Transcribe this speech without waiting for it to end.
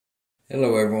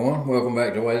Hello everyone, welcome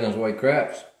back to Waylon's Way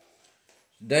Craps.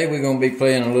 Today we're going to be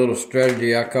playing a little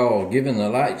strategy I call giving the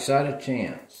light side a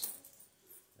chance.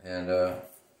 And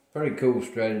pretty cool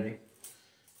strategy.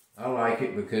 I like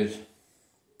it because,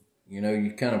 you know,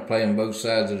 you're kind of playing both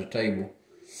sides of the table.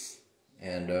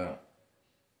 And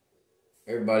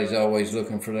everybody's always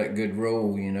looking for that good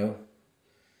roll, you know.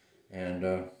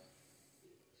 And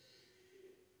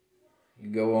you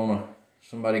go on a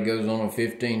somebody goes on a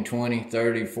 15, 20,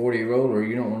 30, 40 roller,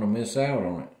 you don't want to miss out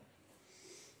on it.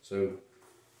 So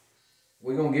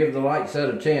we're going to give the light side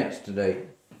a chance today.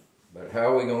 But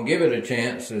how we're going to give it a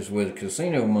chance is with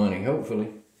casino money, hopefully.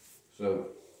 So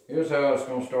here's how it's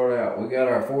going to start out. We got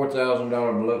our $4,000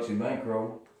 Biloxi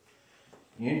bankroll.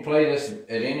 You can play this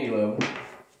at any level.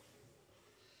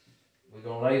 We're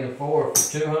going to lay the 4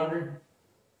 for 200.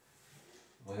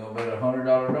 We're going to bet a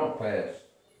 $100 don't pass.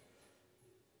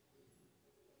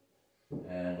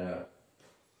 And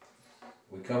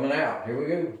we're coming out. Here we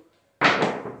go.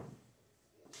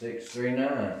 6, 3,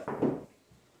 9.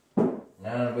 9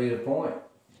 will be the point.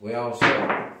 We all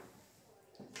set.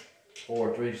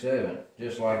 4, 3, 7.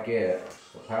 Just like that.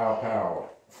 Pow.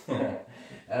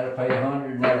 That'll pay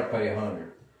 100 and that'll pay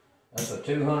 100. That's a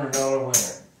 $200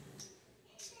 winner.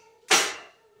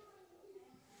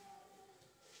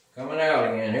 Coming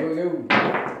out again. Here we go.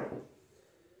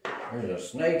 There's a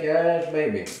snake eyes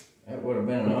baby. That would have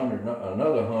been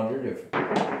another 100 if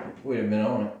we'd have been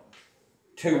on it.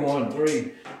 2, 1,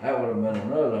 3. That would have been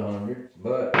another 100.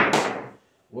 But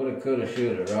woulda, coulda,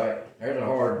 shoulda, right? There's a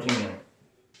hard 10.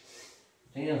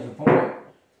 10's the point.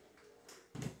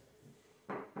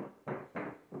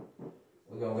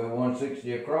 We're gonna go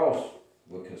 160 across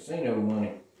with casino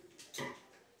money.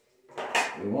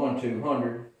 We won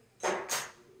 200.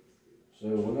 So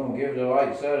we're gonna give the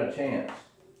light side a chance.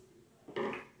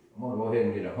 I'm going to go ahead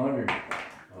and get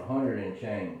 100 and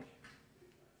change.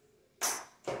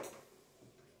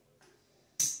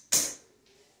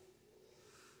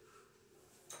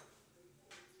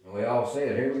 And we all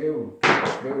said, here we go.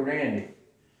 Let's go Randy.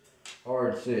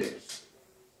 Hard 6.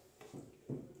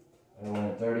 I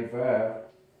went 35.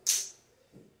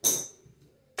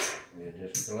 We'll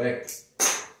just collect.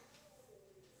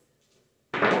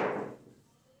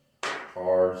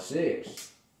 Hard 6.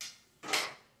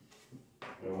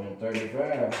 We'll win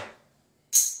 35.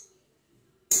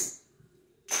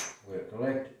 We'll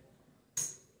collect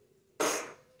it.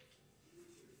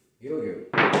 Here we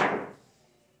go.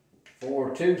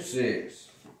 4, 2, 6.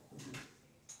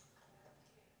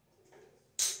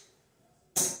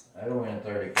 That'll win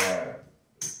 35.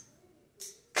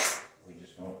 We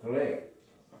just gonna collect.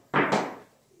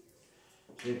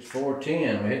 6, 4,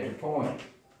 10. We hit the point.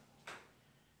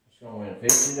 It's gonna win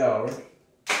 $50.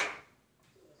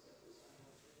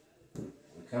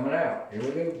 Coming out. Here we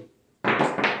go.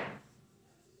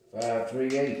 5,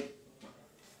 3, 8.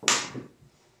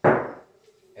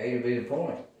 8 will be the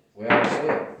point. We all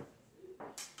set.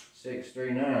 6,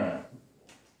 3, 9.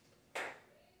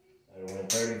 That'll win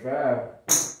 35.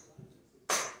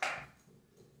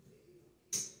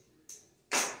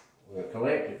 We'll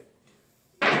collect it.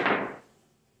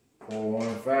 4,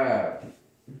 1, 5.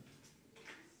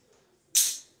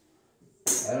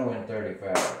 That'll win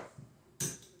 35.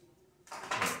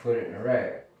 Put it in the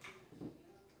rack.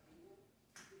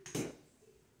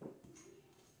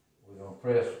 We're going to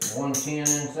press 110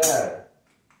 inside.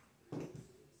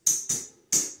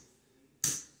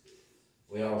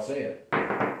 We all set.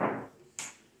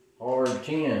 Hard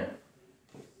 10.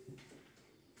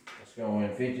 That's going to win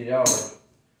 $50.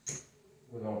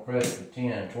 We're going to press the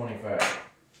 10, 25.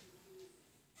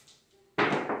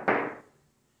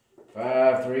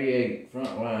 5, 3, 8.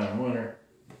 Front line winner.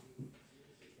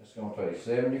 It's going to pay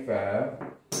 75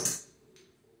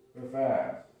 for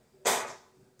 5.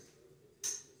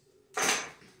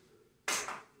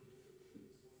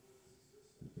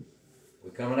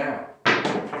 We're coming out.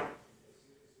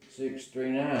 6, 3,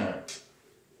 9.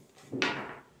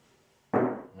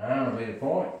 9 will be the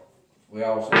point. We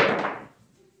all set.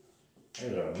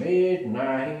 There's a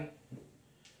mid-90.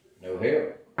 No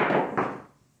help.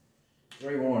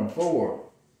 3, 1, 4.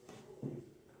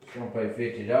 It's going to pay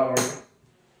 $50.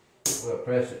 We'll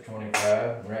press it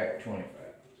 25, rack 25.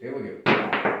 Here we go.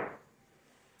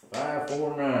 5,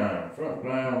 4, 9. Front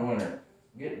line winner.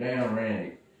 Get down,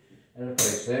 Randy. That'll pay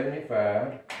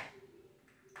 75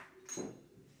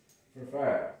 for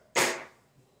 5.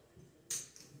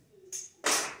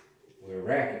 We'll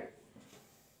rack it.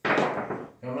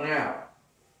 Coming out.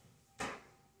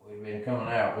 We've been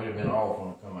coming out. We'd have been off on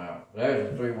the come out.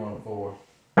 There's a 3, 1, 4.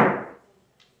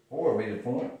 4 will be the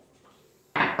point.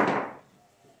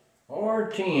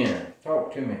 Hard 10.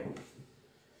 Talk to me.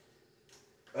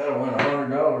 That'll win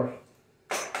 $100.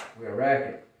 We'll rack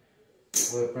it.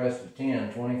 We'll press the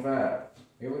 10, 25.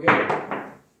 Here we go.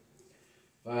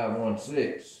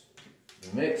 516.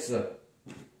 The mixer.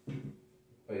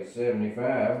 Pay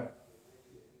 75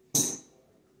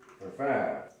 for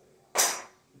 5.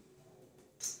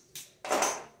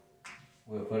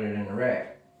 We'll put it in the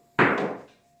rack.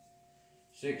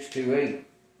 628.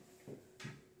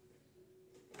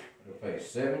 We'll pay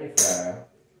 75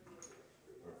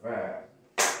 for 5.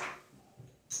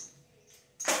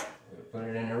 We'll put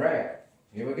it in the rack.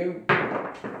 Here we go.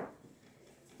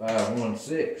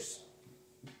 516.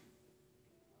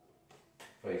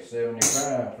 Pay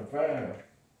 75 for 5.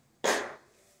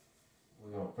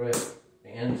 We're going to press the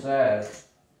inside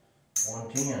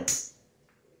 110.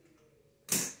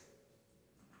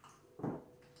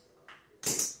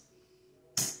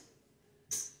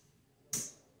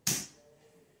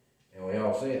 And we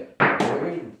all set.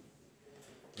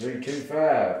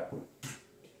 325.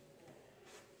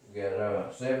 We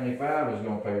got 75 is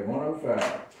going to pay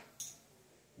 105.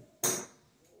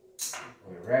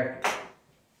 We rack it.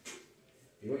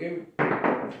 Here we go.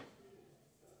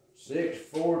 6,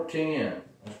 4, 10.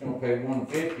 That's going to pay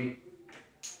 150.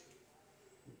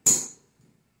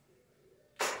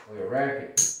 We'll rack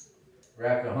it.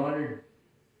 Rack 100.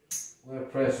 We'll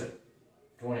press it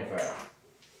 25.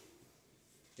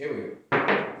 Here we go.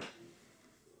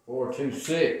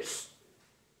 426.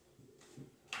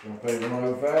 Going to pay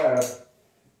 105.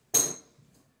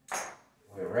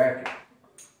 We'll rack it.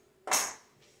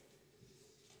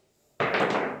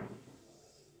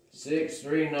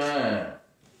 639.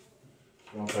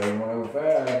 Going to pay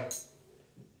 105.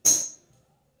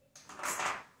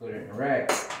 Put it in the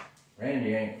rack.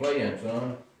 Randy ain't playing,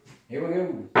 son. Here we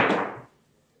go.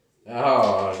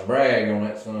 Oh, brag on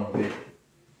that son of a bitch.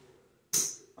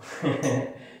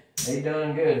 He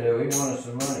done good though. He won us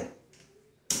some money.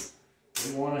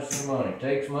 He won us some money.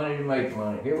 Takes money to make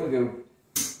money. Here we go.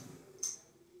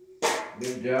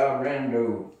 Good job,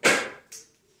 Rando.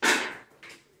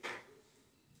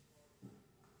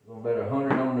 Gonna bet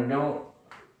 100 on the don't.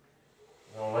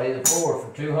 Gonna lay the 4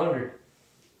 for 200.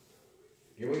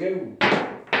 Here we go.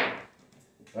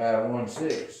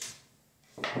 516.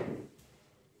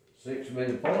 6 will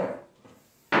be the point.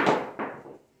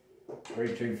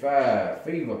 325.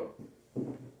 Fever.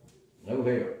 No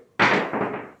help.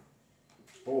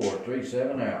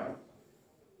 437 out.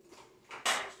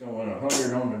 It's gonna win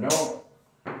 100 on the don't.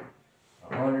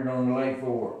 100 on the lay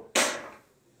 4.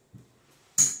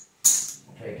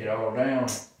 Take it all down.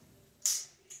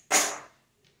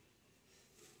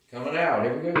 Coming out.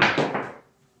 Here we go.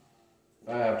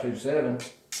 527.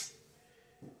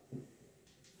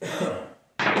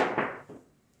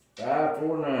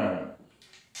 549.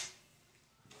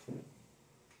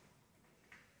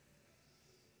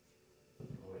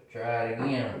 We'll try it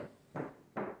again.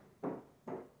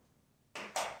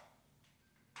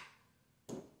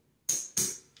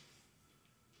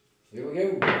 Here we go.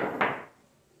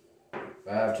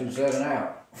 527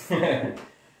 out.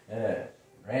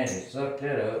 Randy sucked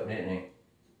that up, didn't he?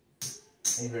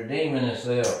 He's redeeming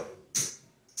himself.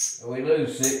 We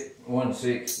lose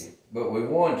 160, but we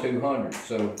won 200,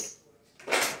 so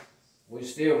we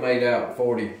still made out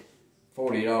 $40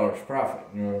 profit,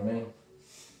 you know what I mean?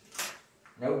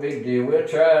 No big deal. We'll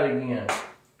try it again.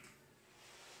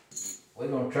 We're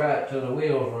going to try it till the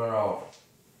wheels run off.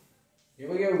 Here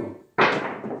we go.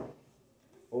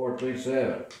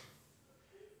 437.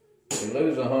 We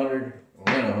lose 100,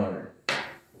 win 100.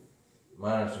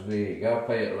 Minus a big. I'll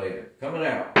pay it later. Coming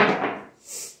out.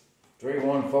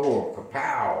 314.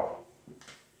 Kapow.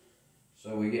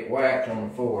 So we get whacked on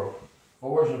the 4.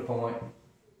 4 is the point.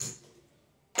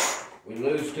 We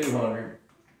lose 200.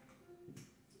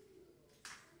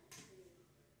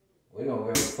 We're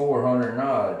going to go 400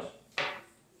 odds.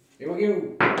 Here we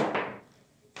go.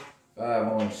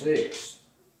 516.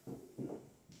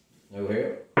 No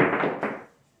help.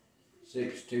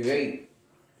 628.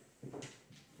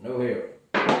 No help.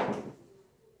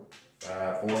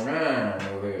 549.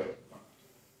 No help.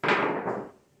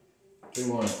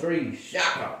 213.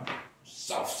 Shaka.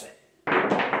 Saucy.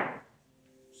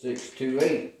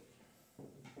 628.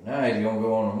 Now he's going to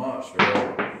go on a monster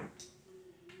roll.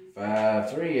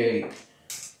 538.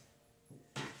 Let's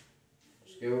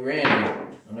go, Randy.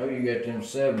 I know you got them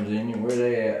 7s in you. Where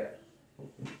they at?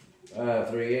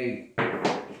 538.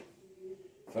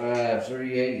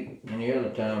 538. Any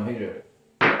other time he'd have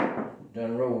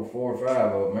done roll 4 or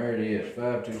 5 of them. There it is.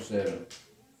 527.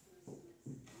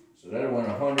 So that'll win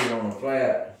 100 on the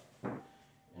flat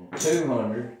and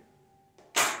 200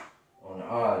 on the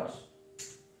odds.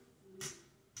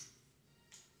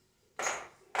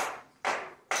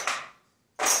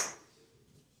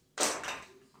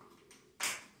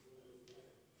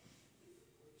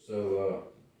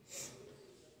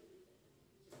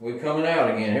 we're coming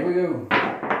out again. Here we go.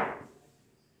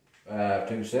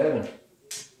 527.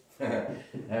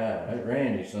 That's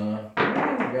Randy, son. You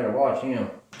gotta watch him.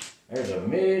 There's a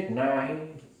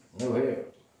midnight. No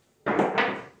help.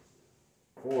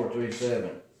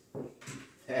 437.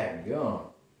 That gum.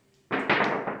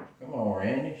 Come on,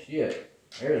 Randy. Shit.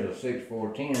 There's a 6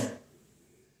 4 10.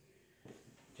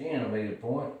 10 will be the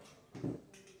point.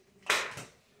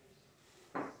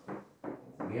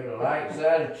 Give the light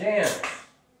side a chance.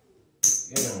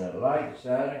 Giving the light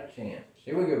side a chance.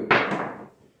 Here we go.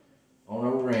 On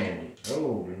old Randy.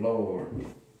 Oh, Lord.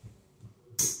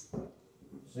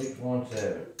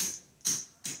 617.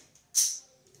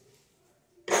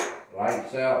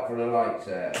 Lights out for the light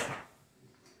side.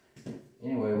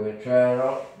 Anyway, we'll try it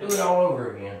all. Do it all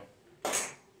over again.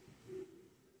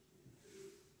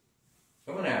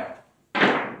 Coming out.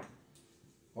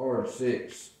 Or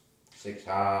 6. 6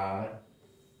 high.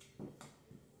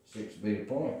 6 be the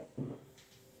point.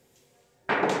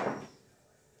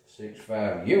 6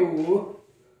 5 yo.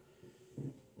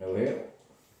 No help.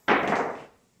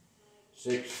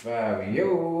 6 5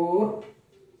 yo.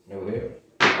 No help.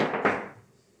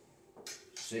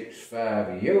 6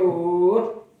 5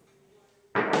 yo.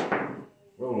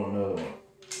 Roll another one.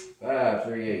 5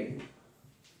 3 8.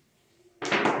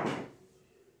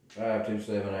 5 2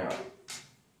 7 out.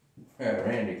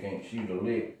 Randy can't shoot a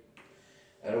lick.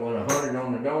 That'll win 100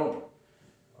 on the don't,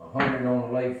 100 on the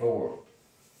lay forward.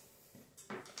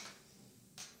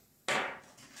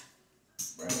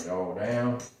 Bring it all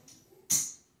down.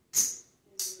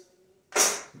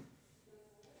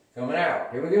 Coming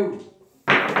out. Here we go.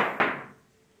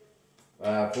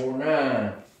 5 4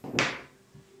 9.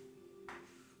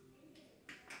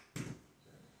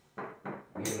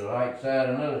 Give the light side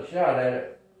another shot at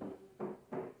it.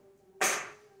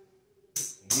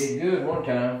 You did good one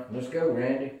time. Let's go,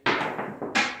 Randy.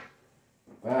 5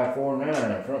 4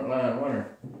 9. Front line winner.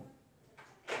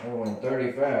 I win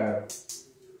 35.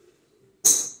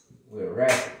 We'll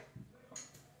rack it.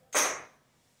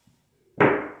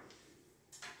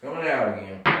 Coming out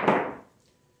again.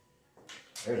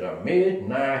 There's a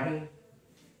midnight.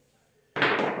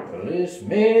 Well, it's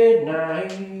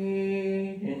midnight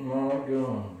in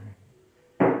Montgomery.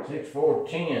 6 4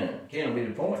 10. 10 will be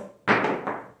the point.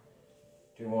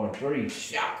 2 1 3.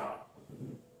 Shaka.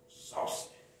 Saucy.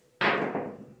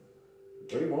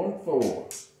 3 1 4.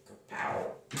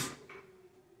 Kapow.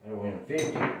 That'll win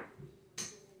 50.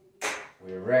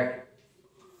 We'll rack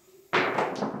it.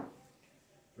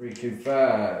 3 2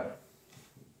 5.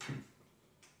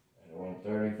 That'll win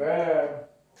 35.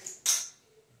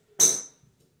 Let's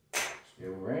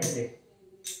go, Randy.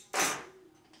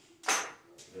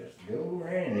 Let's go,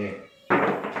 Randy.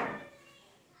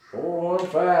 4 1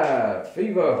 5.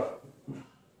 Fever.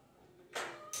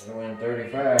 That'll win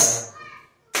 35.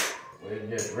 We'll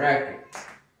just rack it.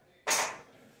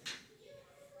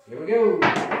 Here we go.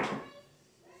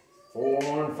 4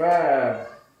 1 5.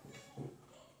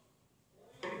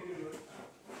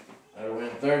 That'll win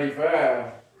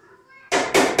 35.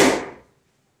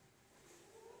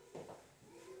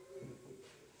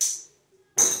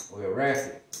 We'll rack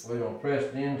it. We're going to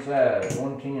press the inside.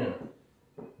 110.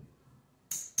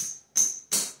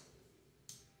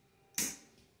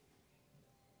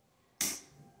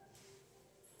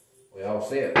 We all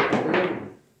set. Here we go.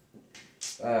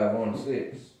 5 1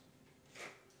 6.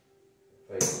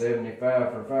 Pay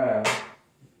 75 for 5.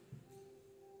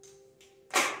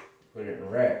 Put it in the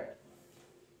rack.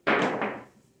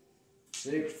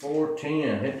 6 4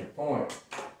 10. Hit the point.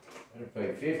 That'll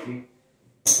pay 50.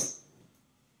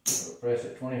 We'll press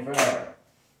it 25.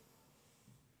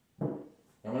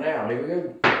 Coming out. Here we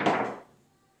go.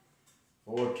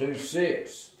 4 2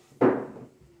 6. 6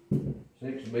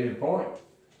 will be the point.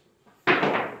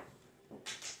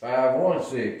 5 1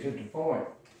 6. Hit the point.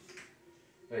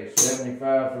 Pay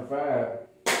 75 for 5.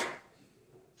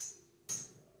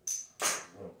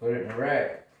 We'll put it in the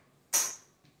rack.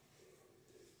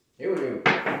 Here we go.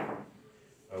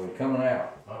 Oh, we're coming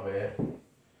out. My bad.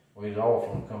 We was off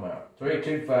when we come out. 3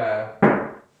 2 5.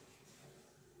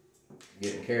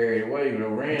 Getting carried away with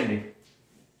old Randy.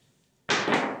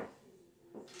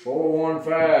 4 1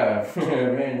 5.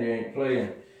 Randy ain't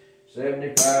playing.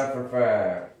 75 for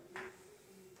 5.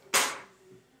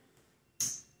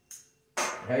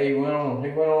 Hey, he went on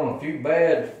a few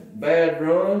bad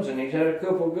runs, and he's had a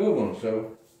couple good ones.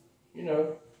 So, you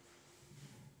know,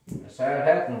 that's how it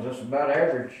happens. That's about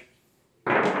average.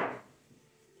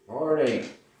 Hard 8.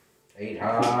 8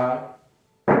 high.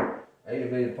 8 will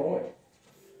be the point.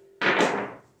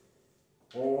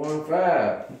 4 1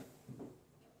 5.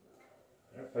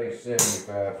 That pays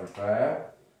 75 for 5.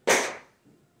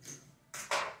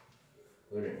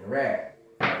 Put it in the rack.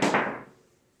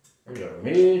 There's a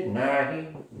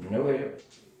mid-90, no help.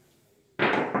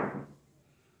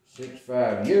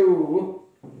 6-5 yo,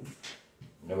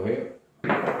 no help.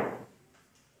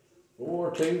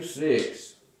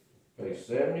 4-2-6, pay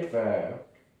 75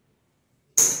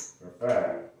 for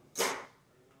 5.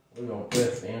 We're gonna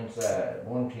press the inside,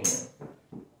 110.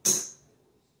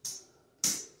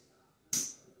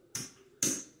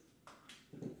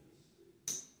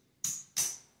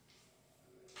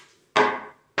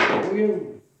 Here we go.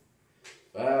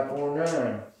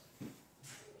 5-4-9.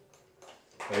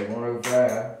 Pay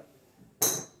 105.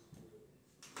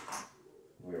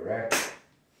 We rack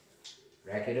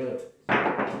it up.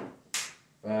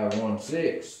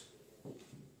 5-1-6.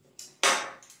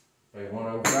 Pay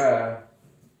 105.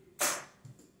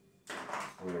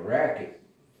 We rack it.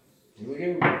 Here we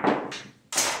go.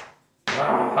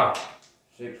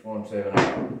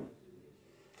 6-1-7.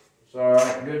 It's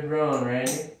alright, good run,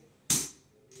 Randy.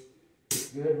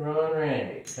 Good run,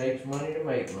 Randy. It takes money to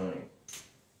make money.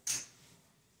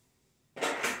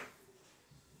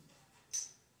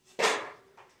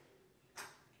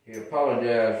 He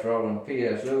apologized for all them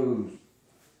PSOs.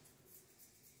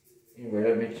 Anyway,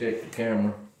 let me check the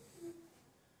camera.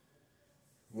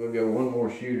 We'll go one more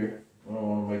shooter. I don't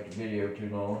want to make the video too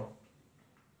long.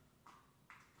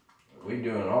 We're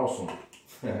doing awesome.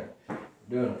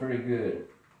 Doing pretty good.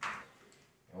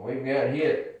 And we've got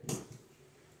hit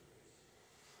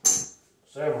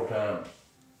several times.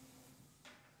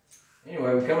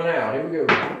 Anyway, we're coming out. Here we go.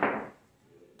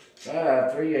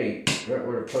 5-3-8. Right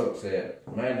where the puck's at.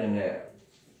 Imagine that.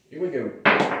 Here we go.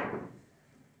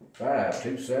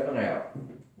 5-2-7 out.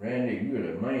 Randy, you're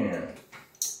the man.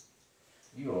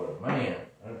 You are the man.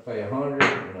 I'll pay 100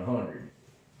 and 100.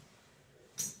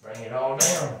 Bring it all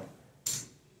down.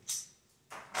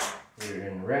 Put it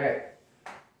in the rack.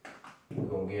 We're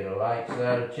going to get a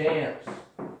Lightside chance.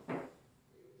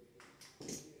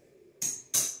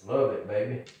 Love it,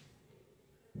 baby.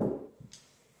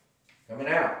 Coming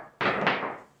out.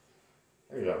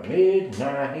 There's a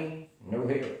mid-90, no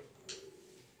hit.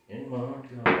 In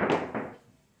Montgomery.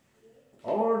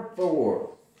 Hard 4.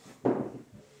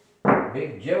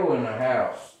 Big Joe in the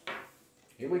house.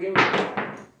 Here we go.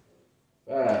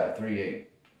 5-3-8.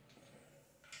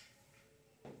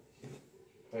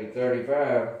 Pay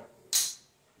 35.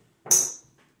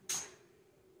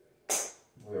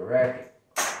 We'll rack it.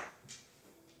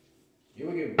 Here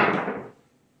we go.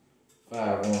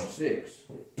 5-1-6.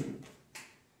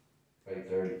 Pay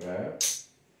 35.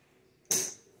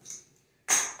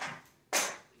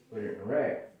 Put it in the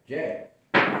rack. Jack.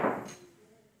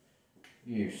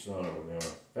 You son of a gun.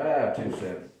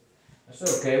 5-2-7. That's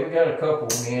okay. We got a couple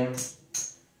wins.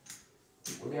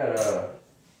 We got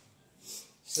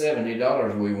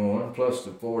 $70 we won, plus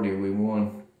the 40 we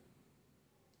won.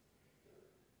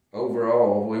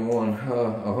 Overall, we won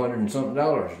 $100 and something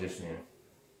just then.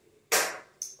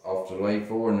 Off the lay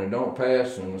 4 and the don't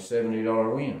pass and the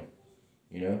 $70 win.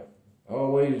 You know,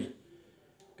 always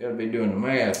got to be doing the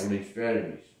math with these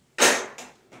strategies.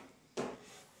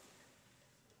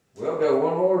 We'll go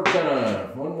one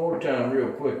more time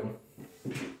real quick.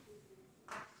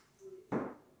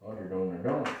 100 on the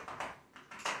don't.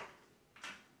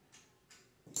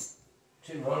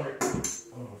 200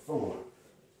 on the 4.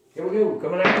 Here we go,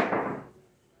 coming out.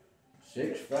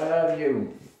 6-5 yo.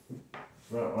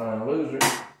 Frontline loser.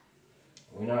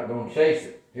 We're not going to chase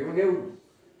it. Here we go.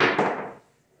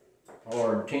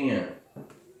 Hard 10.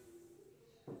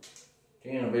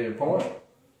 10 will be the point.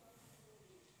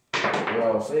 We're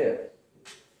all set.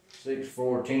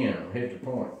 6-4-10 will hit the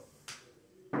point.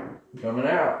 Coming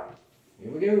out.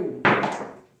 Here we go.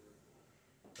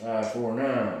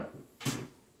 5-4-9.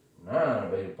 9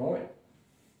 will be the point.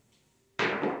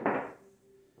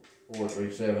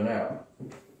 4-3-7 out.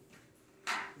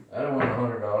 I don't win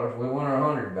 $100. We won our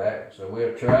 100 back, so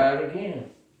we'll try it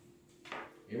again.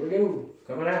 Here we go.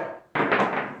 Coming out.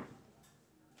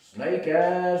 Snake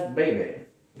eyes, baby.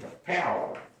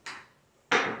 Power.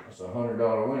 That's a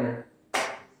 $100 winner.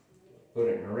 Put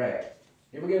it in the rack.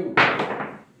 Here we go.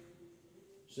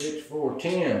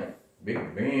 6-4-10.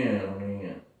 Big bend on the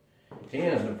end.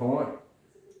 10's the point.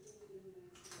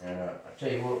 And I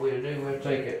tell you what we'll do. We'll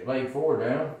take it, lay 4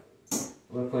 down.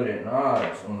 We'll put it in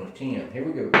odds on the 10. Here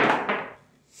we go.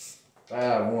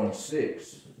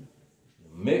 5-1-6.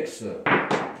 Mix up.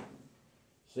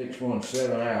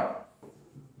 6-1-7 out.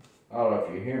 All if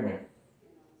you hear me.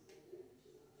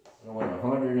 I win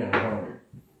 100 and 100.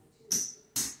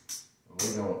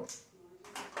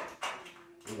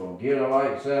 We're gonna get a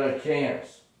Lightside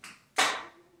chance.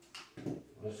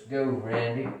 Let's go,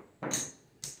 Randy.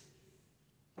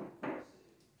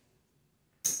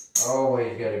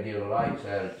 Always got to give a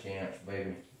Lightside a chance,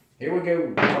 baby. Here we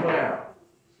go, coming out.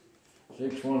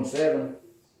 617,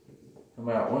 come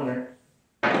out winner.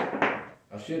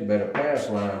 I should bet a pass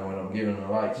line when I'm giving the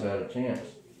Lightside a chance.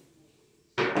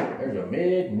 There's a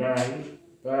mid-90,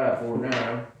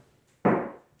 549.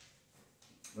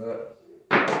 But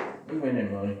we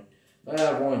winning money.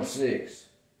 516.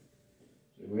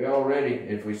 So we already,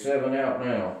 if we 7 out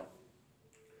now,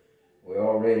 we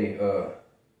already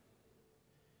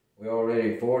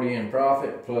 40 in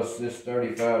profit plus this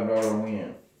 $35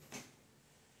 win.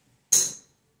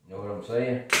 Know what I'm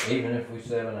saying? Even if we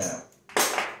 7 out,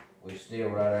 we still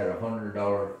right at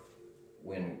 $100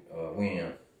 win.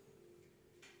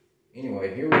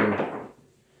 Anyway, here we go.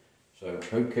 So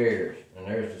who cares? And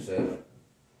there's the 7.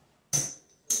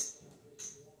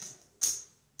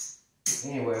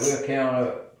 Anyway, we'll count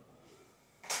up.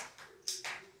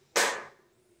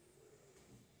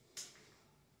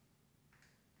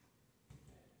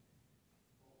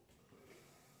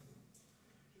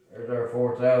 There's our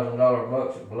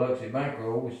 $4,000 Biloxi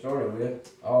bankroll we started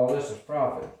with. All this is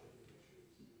profit.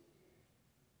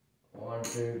 1,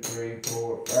 2, 3,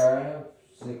 4, 5,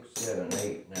 6, 7,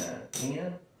 8, 9,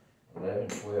 10, 11,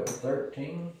 12,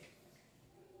 13,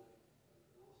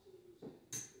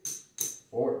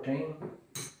 14,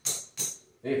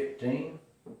 15,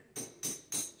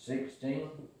 16,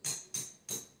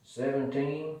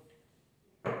 17,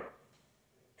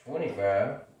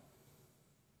 25,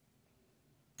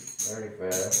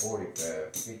 35,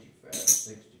 45, 55,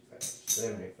 65,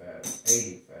 75,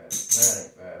 85,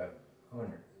 95,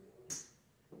 100,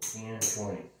 10,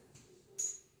 20.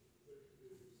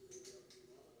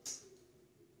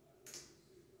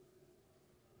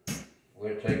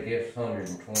 We'll take this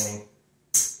 120.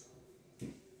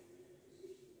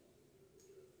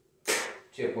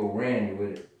 Chip old Randy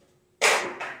with it.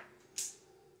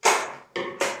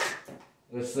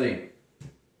 Let's see.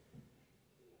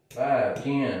 5,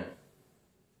 10,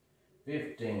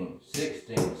 15,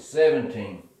 16,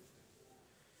 17,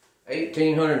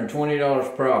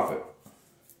 $1,820 profit.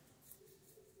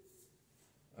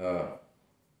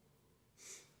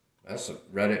 That's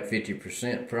right at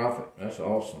 50% profit. That's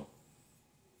awesome.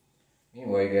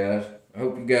 Anyway, guys, I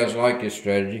hope you guys like this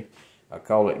strategy. I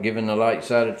call it giving the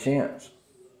Lightside a chance.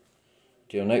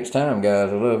 Till next time, guys,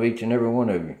 I love each and every one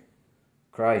of you.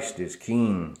 Christ is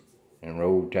King, and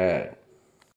roll tide.